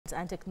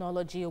and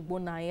Technology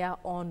Ogbonnaya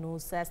Onu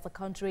says the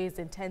country is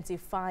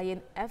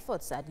intensifying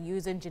efforts at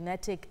using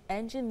genetic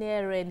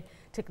engineering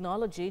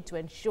technology to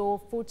ensure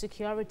food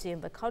security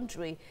in the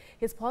country.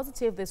 He's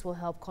positive this will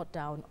help cut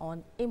down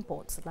on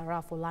imports.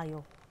 Lara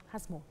Afolayan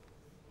has more.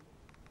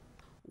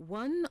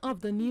 One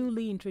of the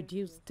newly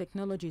introduced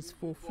technologies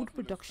for food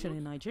production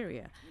in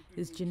Nigeria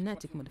is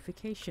genetic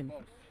modification.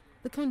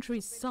 The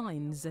country's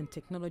science and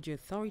technology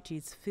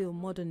authorities feel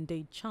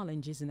modern-day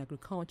challenges in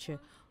agriculture,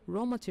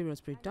 raw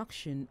materials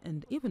production,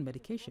 and even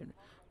medication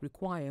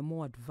require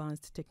more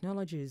advanced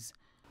technologies.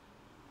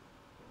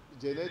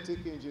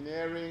 Genetic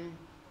engineering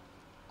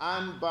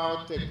and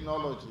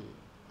biotechnology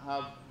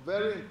have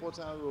very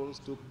important roles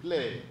to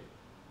play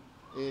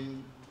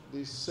in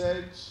the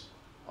search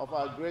of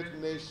our great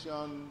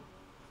nation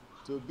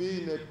to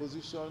be in a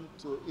position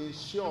to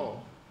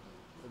ensure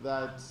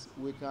that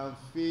we can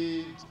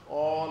feed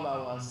all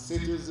our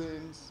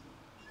citizens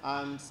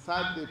and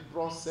start the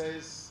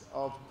process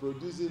of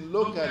producing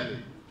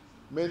locally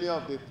many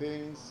of the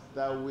things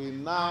that we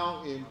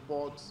now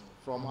import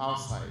from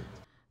outside.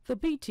 The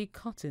BT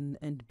cotton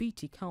and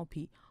BT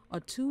cowpea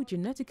are two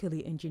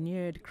genetically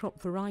engineered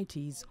crop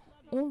varieties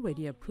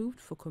already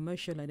approved for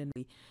commercial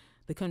identity.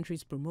 The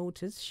country's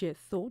promoters share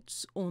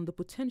thoughts on the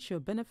potential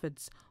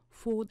benefits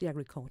for the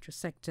agriculture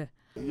sector.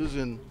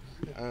 Using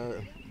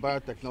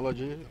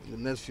biotechnology in the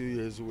next few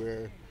years,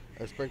 we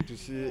expect to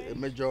see a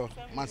major,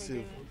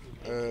 massive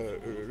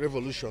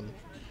revolution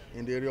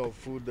in the area of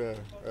food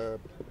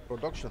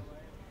production.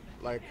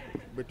 Like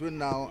between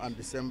now and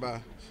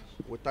December,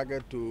 we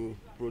target to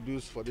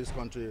produce for this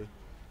country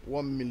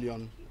 1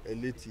 million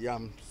elite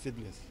yam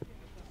seedlings.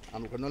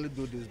 And we can only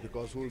do this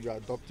because we will be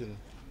adopting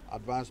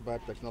advanced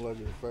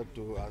biotechnology referred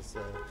to as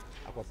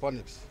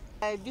aquaponics.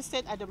 I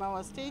visited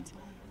Adamawa State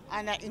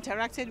and I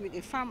interacted with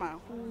a farmer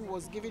who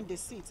was given the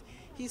seeds.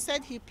 He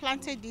said he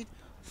planted it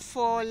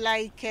for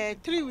like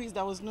 3 weeks.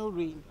 There was no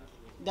rain,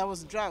 there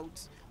was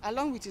drought,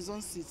 along with his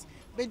own seeds.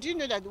 But do you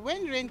know that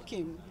when rain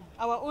came,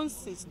 our own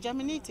seeds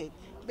germinated,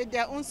 but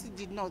their own seeds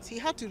did not. He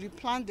had to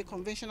replant the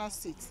conventional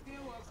seeds.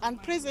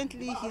 And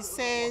presently he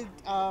said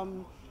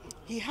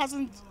he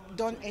hasn't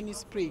done any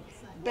spray.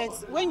 But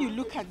when you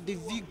look at the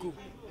vigo,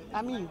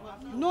 I mean,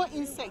 no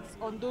insects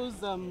on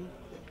those, on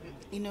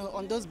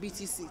those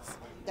BT seeds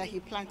that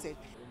he planted.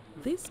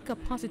 This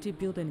capacity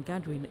building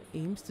gathering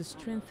aims to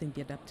strengthen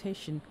the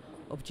adaptation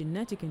of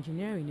genetic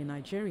engineering in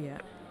Nigeria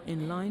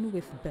in line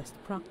with best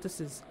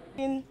practices.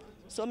 In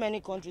so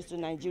many countries to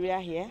Nigeria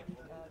here,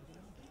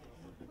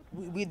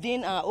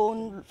 within our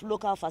own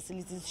local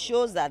facilities,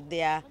 shows that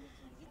there are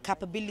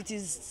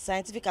capabilities,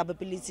 scientific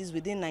capabilities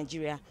within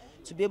Nigeria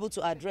to be able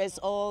to address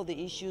all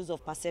the issues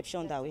of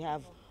perception that we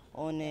have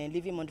on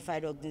living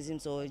modified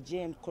organisms or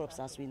GM crops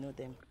as we know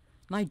them.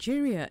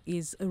 Nigeria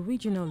is a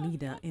regional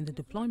leader in the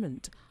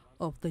deployment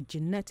of the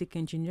genetic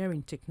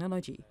engineering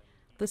technology.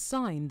 The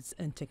Science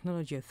and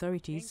Technology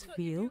Authorities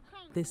feel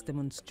this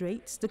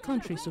demonstrates the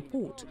country's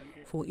support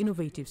for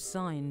innovative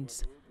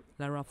science.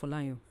 Lara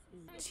Afolayan,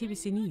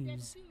 TVC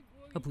News,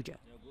 Abuja.